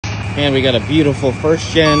And we got a beautiful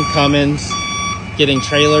first gen Cummins getting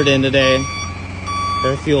trailered in today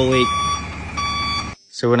for a fuel leak.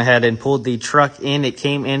 So we went ahead and pulled the truck in. It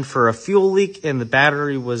came in for a fuel leak and the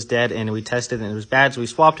battery was dead, and we tested and it was bad. So we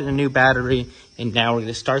swapped in a new battery, and now we're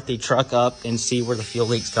gonna start the truck up and see where the fuel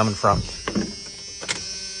leak's coming from.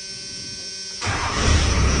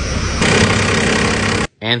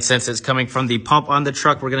 And since it's coming from the pump on the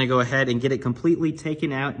truck, we're gonna go ahead and get it completely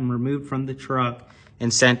taken out and removed from the truck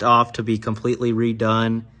and sent off to be completely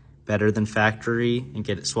redone, better than factory, and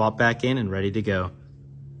get it swapped back in and ready to go.